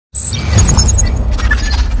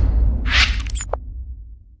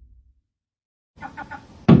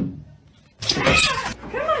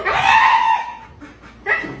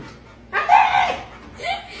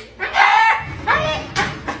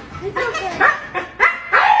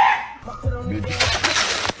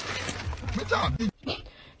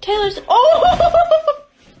Taylor's. Oh!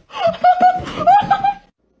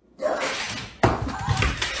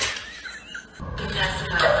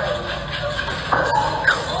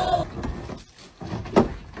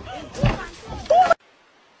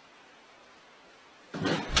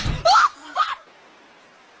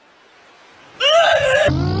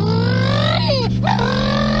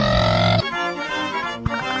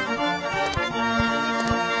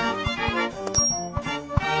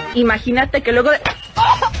 Imagínate que luego de...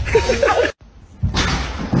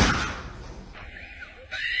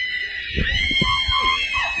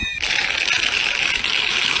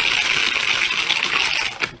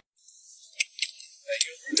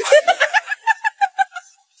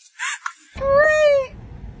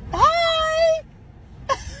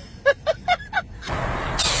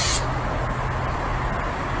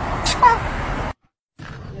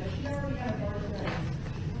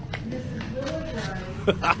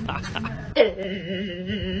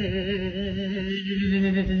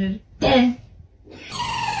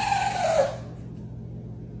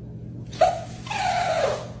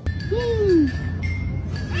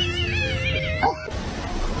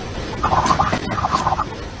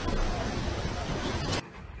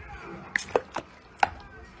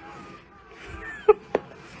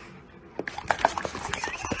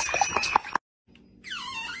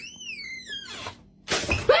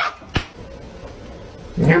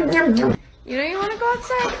 You know you want to go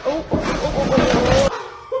outside? Oh, oh, oh, oh,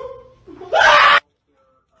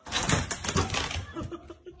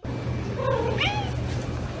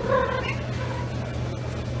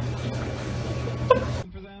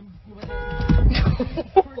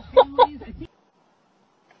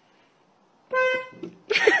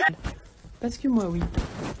 Parce que moi, oui.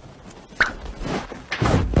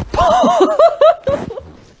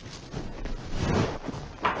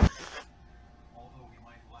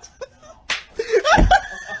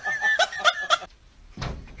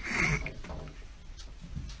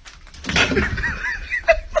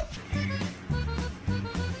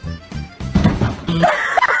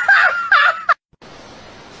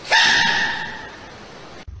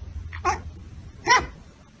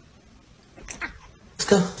 Let's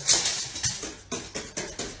go.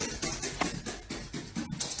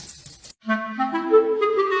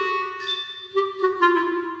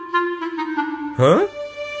 Huh?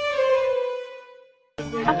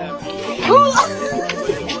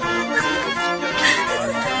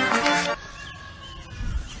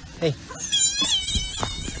 Hey.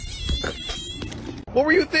 What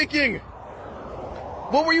were you thinking?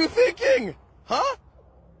 What were you thinking? Huh?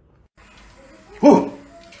 Whoa.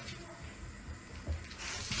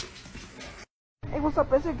 Hey, what's up?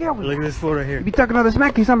 That's it, Gilbert. Look at this floor right here. You be talking all this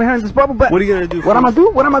smack, he's on behind this bubble butt. What are you gonna do? What I'm gonna do?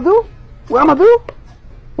 What I'm gonna do? What I'm gonna do?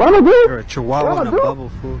 What I'm gonna do? You're a chihuahua in a bubble,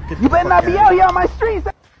 fool. Get the You better fuck not be outta out here on my streets.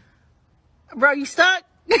 Bro, you stuck?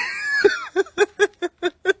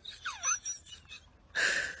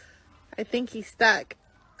 I think he's stuck.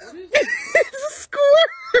 It's a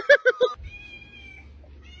squirrel.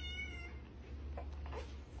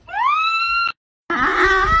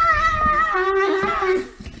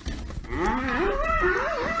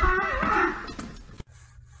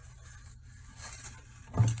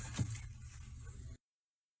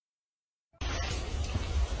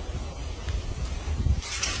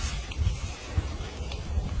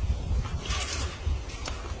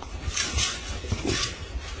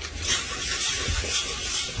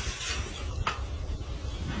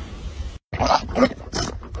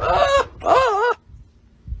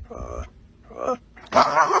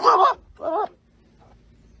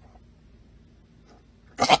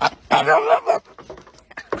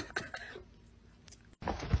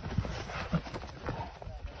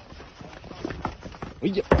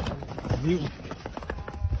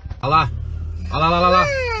 Olha lá. Olha lá, olha lá, olha lá.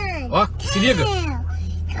 Ó, se liga.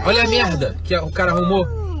 Olha a merda que o cara arrumou.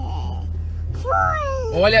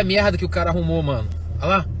 Olha a merda que o cara arrumou, mano. Olha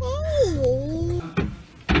lá.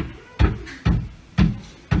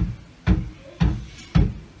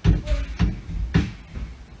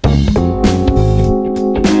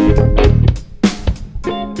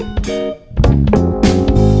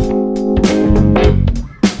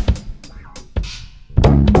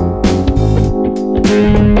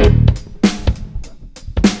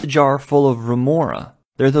 Jar full of remora.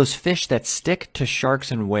 They're those fish that stick to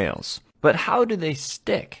sharks and whales. But how do they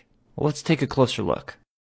stick? Well, let's take a closer look.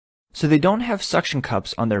 So they don't have suction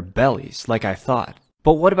cups on their bellies like I thought.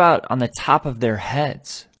 But what about on the top of their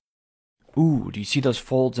heads? Ooh, do you see those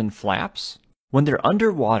folds and flaps? When they're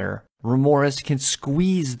underwater, remoras can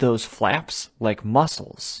squeeze those flaps like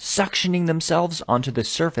muscles, suctioning themselves onto the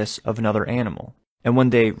surface of another animal. And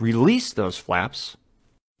when they release those flaps,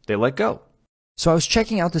 they let go. So I was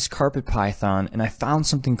checking out this carpet python and I found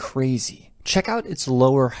something crazy. Check out its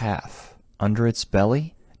lower half, under its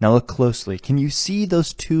belly. Now look closely. Can you see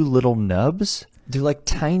those two little nubs? They're like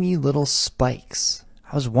tiny little spikes.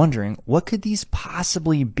 I was wondering, what could these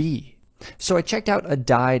possibly be? So I checked out a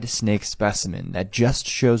dyed snake specimen that just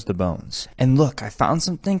shows the bones. And look, I found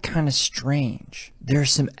something kind of strange. There are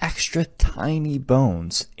some extra tiny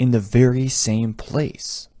bones in the very same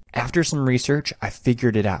place. After some research, I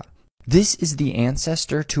figured it out. This is the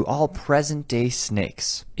ancestor to all present-day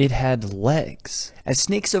snakes. It had legs. As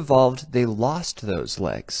snakes evolved, they lost those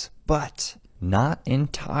legs. But not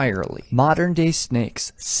entirely. Modern-day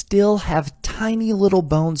snakes still have tiny little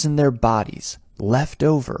bones in their bodies left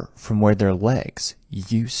over from where their legs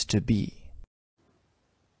used to be.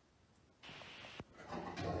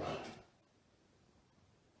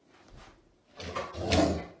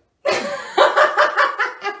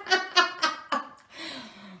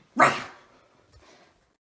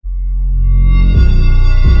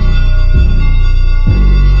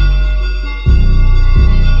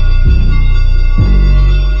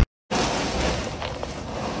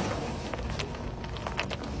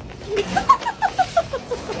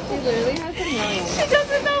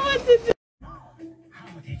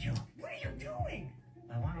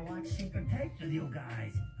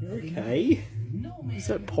 Okay. What's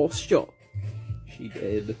that posture? She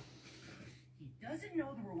did. He doesn't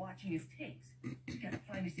know that we're watching his tapes. We gotta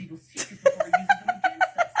find his evil secrets before he uses them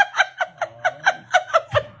against us.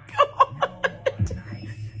 No, nice.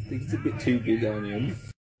 I think it's a bit too big on him.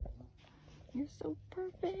 You're so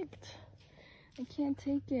perfect. I can't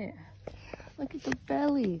take it. Look at the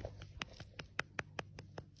belly.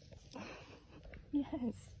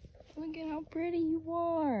 Yes. Look at how pretty you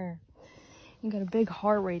are. You got a big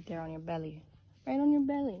heart right there on your belly. Right on your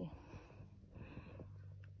belly.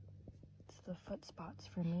 It's the foot spots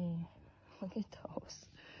for me. Look at those.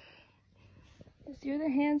 Yes, you're the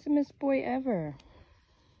handsomest boy ever.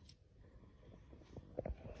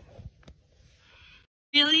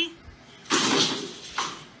 Really?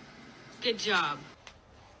 Good job.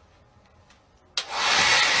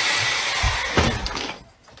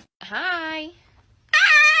 Hi.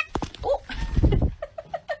 Oh.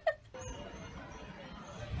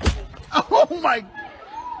 Oh my!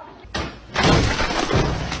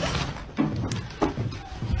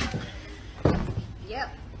 Yep,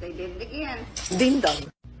 they did it again. Ding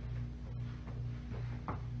dong.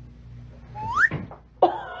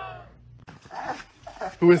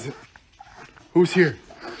 Who is it? Who's here?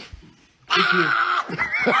 Take me.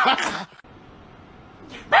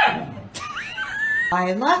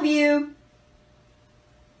 I love you.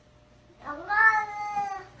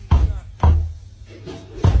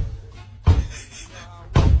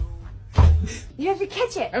 You have to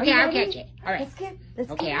catch it. Okay, I'll catch it. All right. Let's get.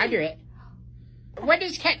 Okay, I'll do it. What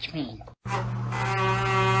does catch mean?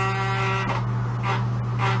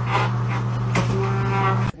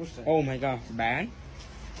 Oh my god, bad?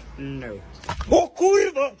 No. Oh,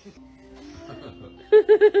 kurwa!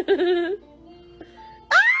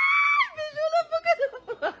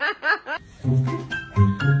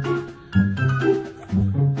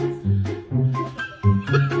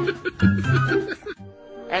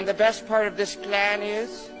 And the best part of this plan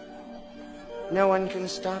is, no one can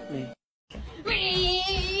stop me.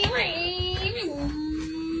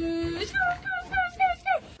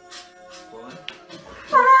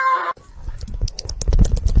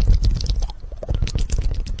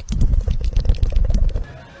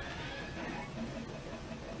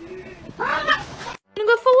 I'm gonna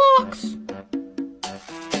go for walks.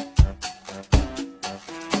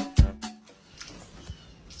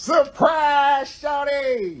 Surprise,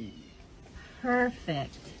 shawty!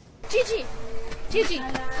 Perfect. Gigi,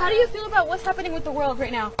 how do you feel about what's happening with the world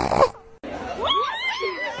right now?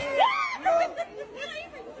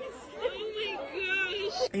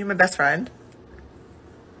 Are you my best friend?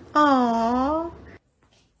 Aww.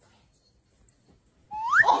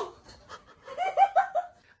 Oh.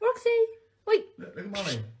 Roxy, wait. Look at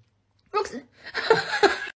mommy. Roxy.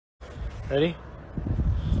 Ready?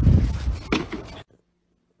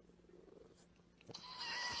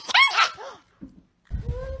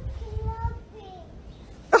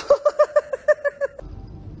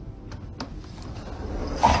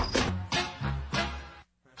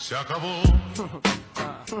 Se acabó.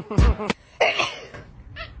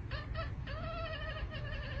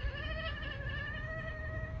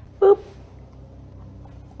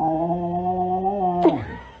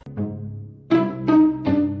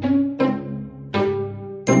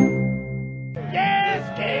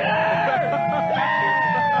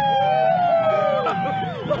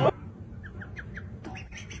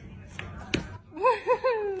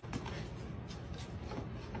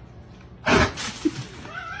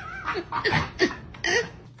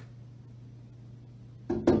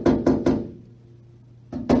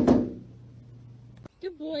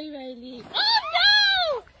 Good boy, Riley. Oh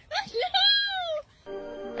no! No!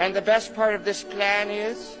 And the best part of this plan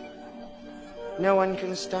is, no one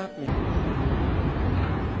can stop me.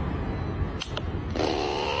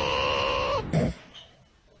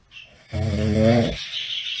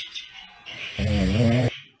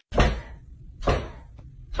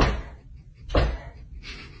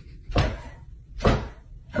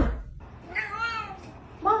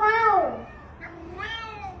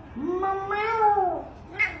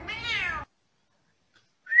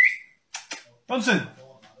 Johnson!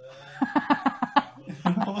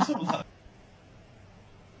 What's up with that?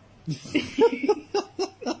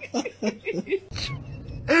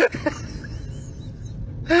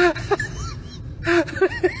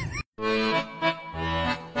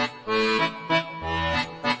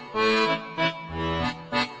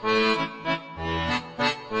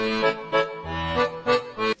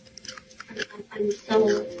 I'm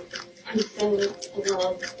so in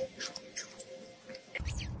love.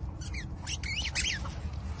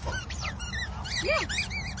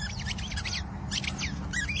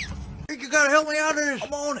 You gotta help me out of this.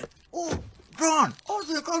 I'm on it. Oh, John, I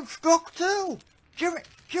think I'm stuck too. Jimmy,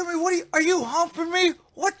 what are you humping me?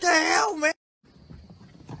 What the hell, man?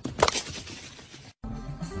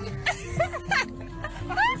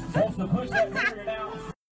 Also push that finger down.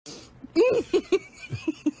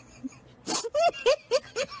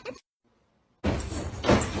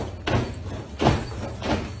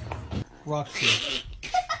 Roxy.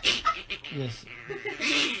 Yes.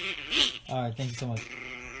 Alright, thank you so much.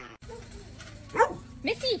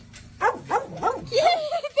 Missy!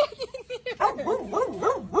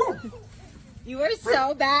 You were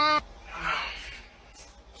so bad.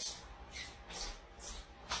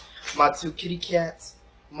 My two kitty cats.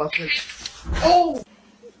 Muffin. Oh!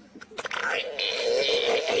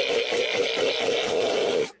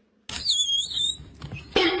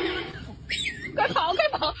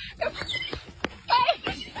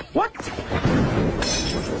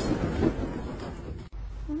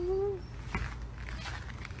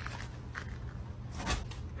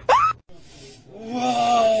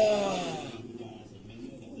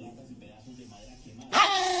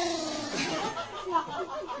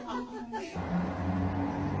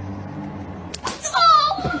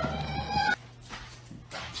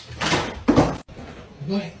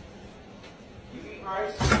 What?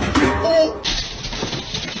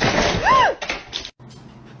 What?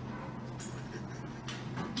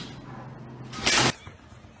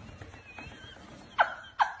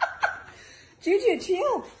 Juju,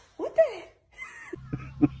 chill. What the heck?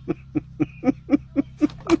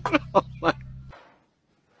 Oh my.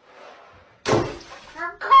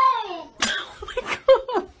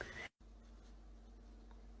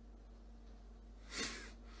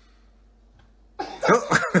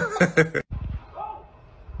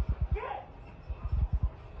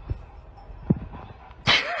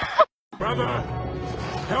 Brother,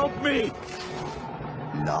 help me!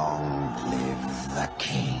 Long live the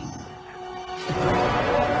king.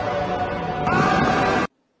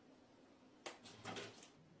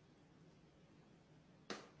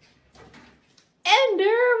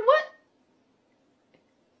 Ender, what?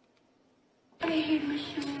 But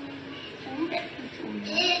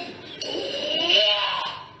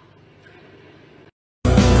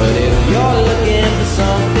if you're looking for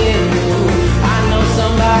something new, I know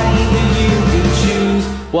somebody who you can choose.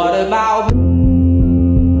 What about me?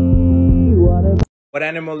 What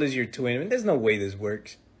animal is your twin? There's no way this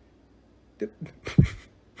works. Is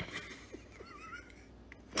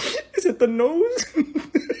it the nose?